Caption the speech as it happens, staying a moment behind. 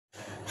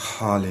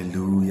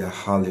Hallelujah,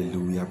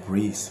 hallelujah,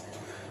 praise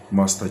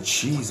Master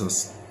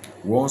Jesus.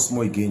 Once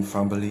more again,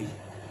 family,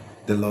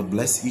 the Lord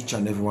bless each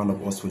and every one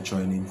of us for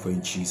joining, for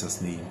in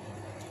Jesus' name.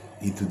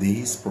 In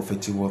today's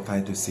prophetic word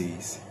title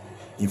says,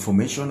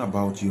 information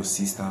about your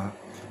sister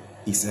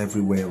is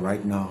everywhere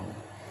right now.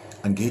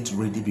 And get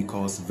ready,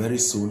 because very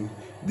soon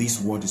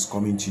this word is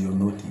coming to your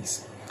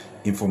notice.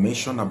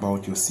 Information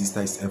about your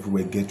sister is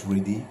everywhere. Get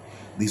ready.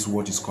 This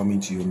word is coming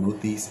to your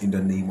notice in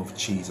the name of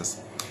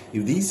Jesus.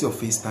 If this is your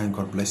first time,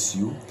 God bless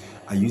you.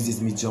 I use this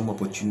medium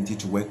opportunity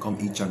to welcome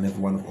each and every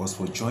one of us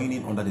for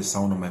joining under the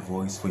sound of my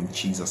voice, for in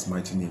Jesus'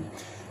 mighty name.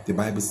 The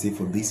Bible says,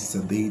 for this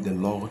is a day the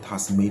Lord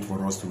has made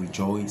for us to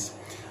rejoice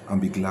and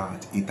be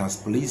glad. It has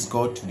pleased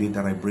God today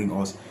that I bring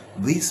us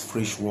this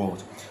fresh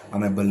word,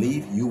 and I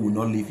believe you will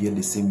not live here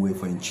the same way,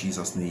 for in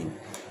Jesus' name.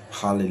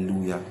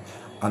 Hallelujah.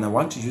 And I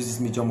want to use this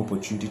medium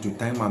opportunity to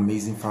thank my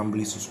amazing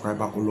family,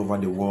 subscriber all over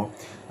the world,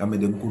 and may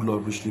the good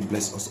Lord richly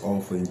bless us all,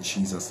 for in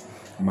Jesus'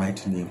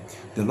 mighty name.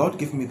 The Lord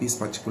gave me this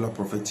particular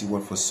prophetic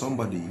word for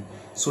somebody,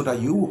 so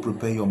that you will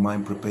prepare your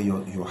mind, prepare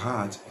your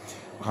heart,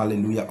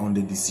 hallelujah, on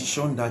the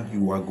decision that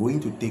you are going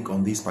to take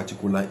on this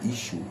particular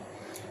issue.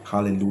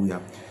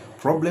 Hallelujah.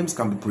 Problems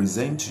can be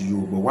present to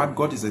you, but what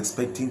God is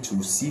expecting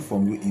to see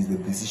from you is the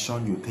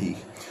decision you take.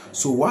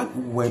 So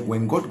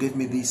when God gave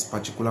me this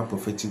particular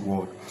prophetic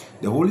word,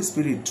 the Holy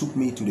Spirit took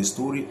me to the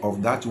story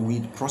of that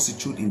weed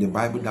prostitute in the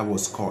Bible that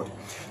was caught.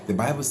 The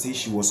Bible says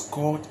she was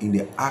caught in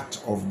the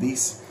act of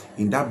this,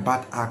 in that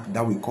bad act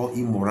that we call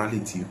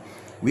immorality.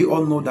 We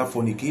all know that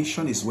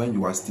fornication is when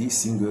you are still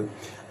single,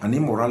 and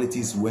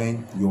immorality is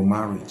when you're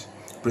married.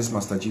 Praise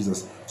Master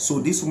Jesus. So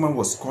this woman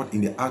was caught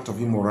in the act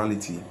of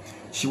immorality.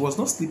 She was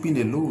not sleeping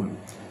alone.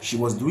 She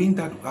was doing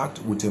that act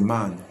with a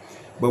man.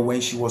 But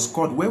when she was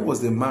caught, where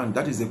was the man?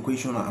 That is the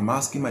question I'm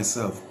asking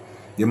myself.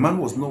 The man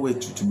was nowhere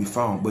to be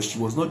found, but she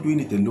was not doing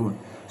it alone.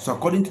 So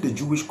according to the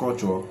Jewish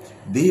culture,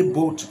 they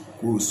both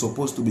were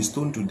supposed to be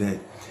stoned to death.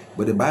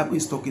 But the Bible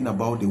is talking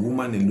about the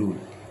woman alone.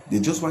 They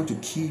just want to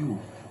kill you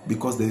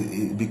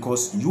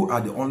because you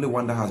are the only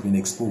one that has been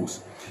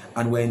exposed.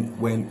 And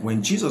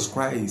when Jesus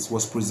Christ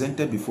was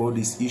presented before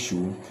this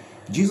issue,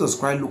 Jesus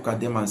Christ looked at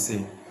them and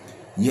said,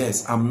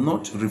 yes, I'm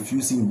not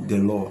refusing the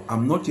law.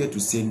 I'm not here to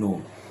say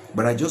no.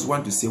 But I just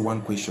want to say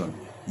one question.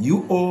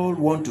 You all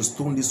want to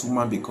stone this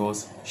woman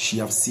because she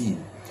has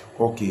sinned.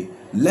 Okay,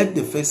 let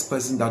the first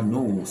person that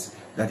knows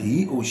that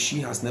he or she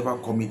has never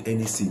committed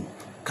any sin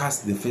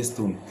cast the first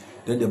stone.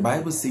 Then the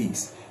Bible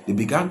says they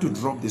began to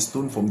drop the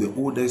stone from the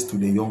oldest to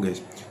the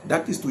youngest.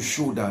 That is to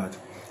show that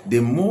the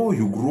more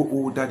you grow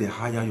older, the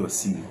higher your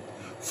sin.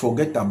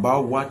 Forget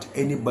about what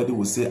anybody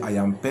will say. I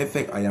am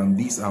perfect. I am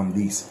this. I'm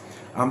this.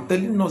 I'm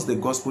telling us the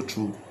gospel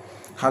truth.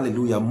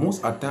 Hallelujah.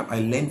 Most of the time I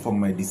learn from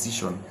my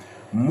decision.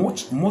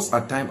 Most of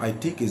the time I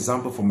take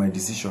example from my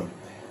decision.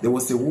 There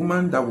was a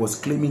woman that was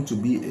claiming to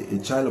be a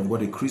child of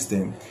God, a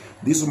Christian.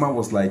 This woman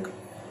was like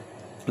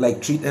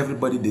treat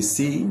everybody the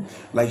same.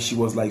 I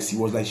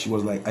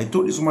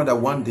told this woman that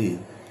one day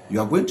you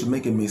are going to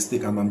make a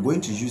mistake, and I'm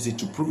going to use it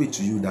to prove it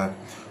to you that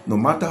no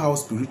matter how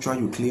spiritual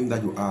you claim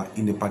that you are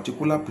in a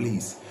particular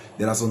place,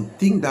 there are some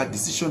things, that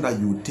decision that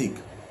you take,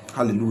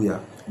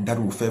 hallelujah,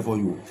 that will favor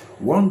you.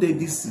 One day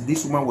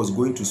this woman was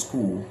going to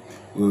school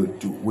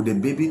with the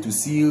baby to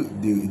see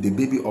the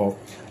baby off,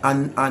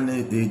 and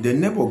the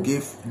neighbor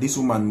gave this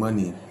woman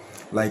money,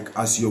 like,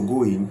 as you're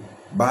going,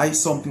 buy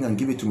something and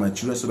give it to my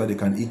children so that they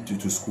can eat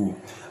to school.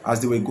 As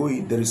they were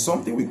going, there is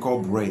something we call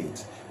bread.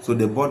 So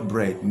they bought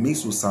bread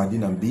mixed with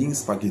sardine and bean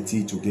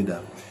spaghetti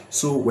together.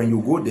 So when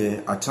you go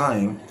there, at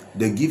time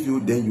they give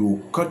you, then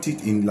you cut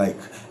it in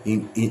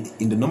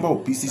in the number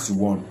of pieces you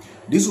want.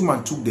 This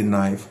woman took the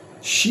knife,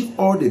 shift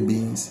all the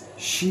beans,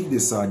 shift the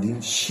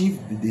sardine, shift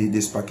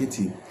the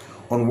spaghetti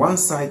on one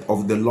side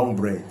of the long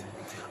bread.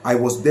 I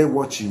was there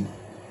watching.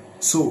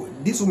 So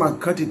this woman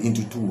cut it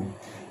into two.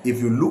 If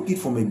you look it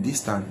from a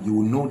distance, you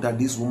will know that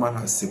this woman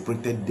has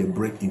separated the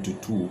bread into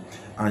two,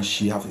 and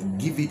she have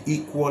given it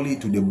equally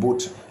to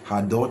both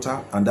her daughter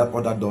and that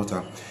other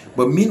daughter.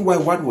 But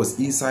meanwhile, what was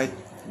inside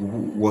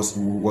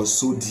was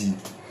so deep.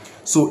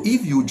 So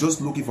if you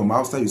just look it from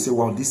outside, you say,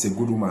 wow, this is a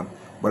good woman.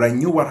 But I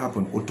knew what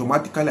happened.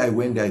 Automatically, I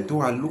went there. I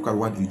told her, look at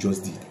what you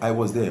just did. I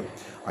was there.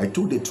 I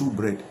took the two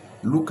bread.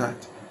 Look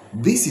at,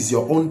 this is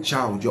your own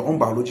child, your own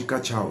biological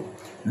child.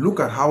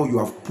 Look at how you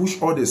have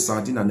pushed all the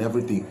sardine and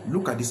everything.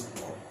 Look at this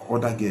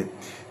other girl.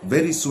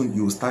 Very soon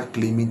you will start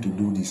claiming to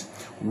do this.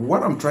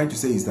 What I'm trying to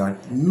say is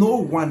that no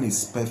one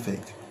is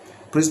perfect.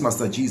 Praise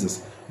Master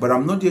Jesus. But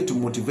I'm not here to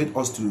motivate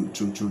us to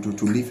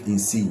live in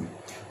sin.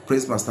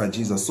 Praise Master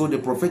Jesus. So the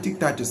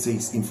prophetic title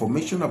says,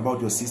 information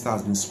about your sister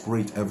has been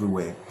sprayed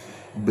everywhere.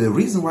 The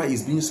reason why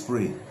it's being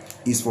sprayed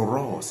is for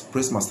us,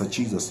 praise Master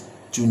Jesus,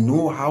 to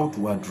know how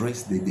to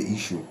address the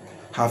issue.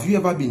 Have you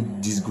ever been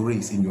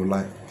disgraced in your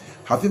life?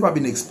 Have you ever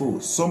been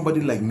exposed?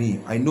 Somebody like me,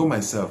 I know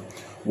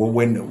myself. Well,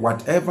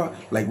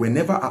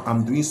 whenever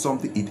I'm doing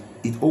something,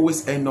 it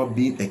always ends up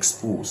being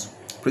exposed.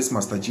 Praise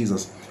Master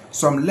Jesus.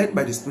 So I'm led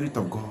by the Spirit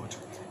of God.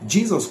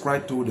 Jesus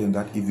Christ told them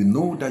that if you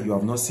know that you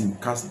have not sinned,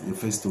 cast the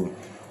first stone.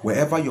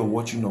 wherever you're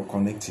watching or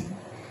connecting,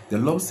 the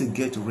Lord said,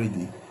 get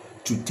ready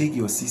to take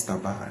your sister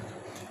back.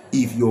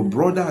 If your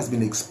brother has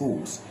been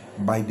exposed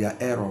by their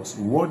errors,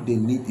 what they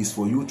need is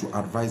for you to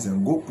advise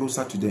them, go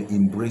closer to them,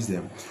 embrace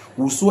them.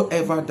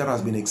 Whosoever that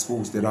has been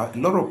exposed, there are a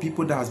lot of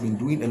people that has been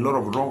doing a lot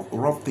of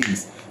rough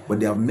things, but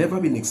they have never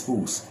been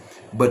exposed.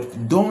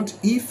 But don't,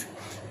 if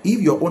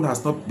your own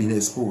has not been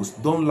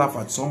exposed, don't laugh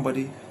at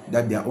somebody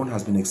that their own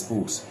has been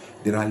exposed.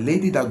 There are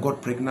ladies that got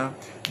pregnant,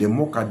 they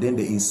mock at them,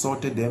 they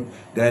insulted them.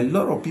 There are a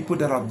lot of people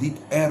that have did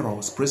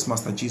errors, praise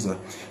Master Jesus,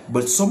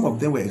 but some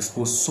of them were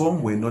exposed,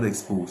 some were not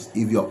exposed.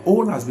 If your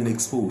own has been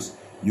exposed,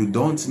 you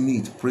don't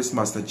need, praise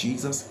Master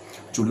Jesus,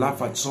 to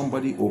laugh at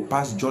somebody or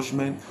pass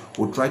judgment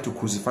or try to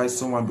crucify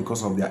someone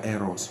because of their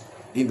errors.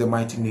 In the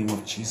mighty name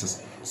of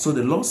Jesus. So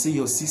the Lord say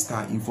your sister,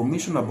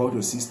 information about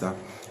your sister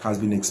has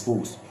been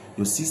exposed.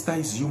 Your sister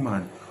is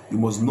human. You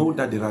must know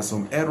that there are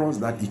some errors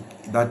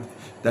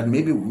that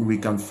maybe we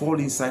can fall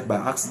inside by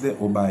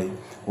accident or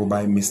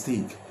by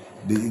mistake.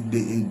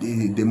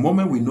 The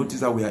moment we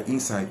notice that we are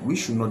inside, we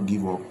should not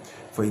give up.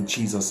 For in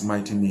Jesus'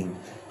 mighty name,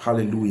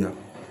 hallelujah.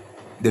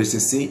 There is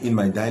a saying in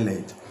my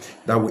dialect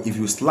that if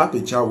you slap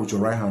a child with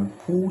your right hand,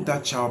 pull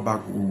that child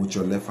back with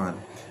your left hand.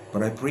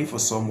 But I pray for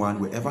someone,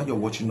 wherever you're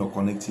watching or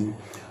connecting,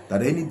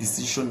 that any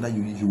decision that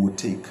you will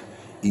take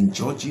in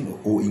judging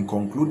or in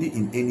concluding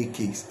in any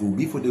case, it will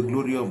be for the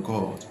glory of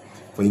God.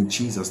 For in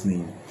Jesus'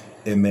 name,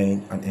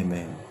 amen and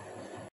amen.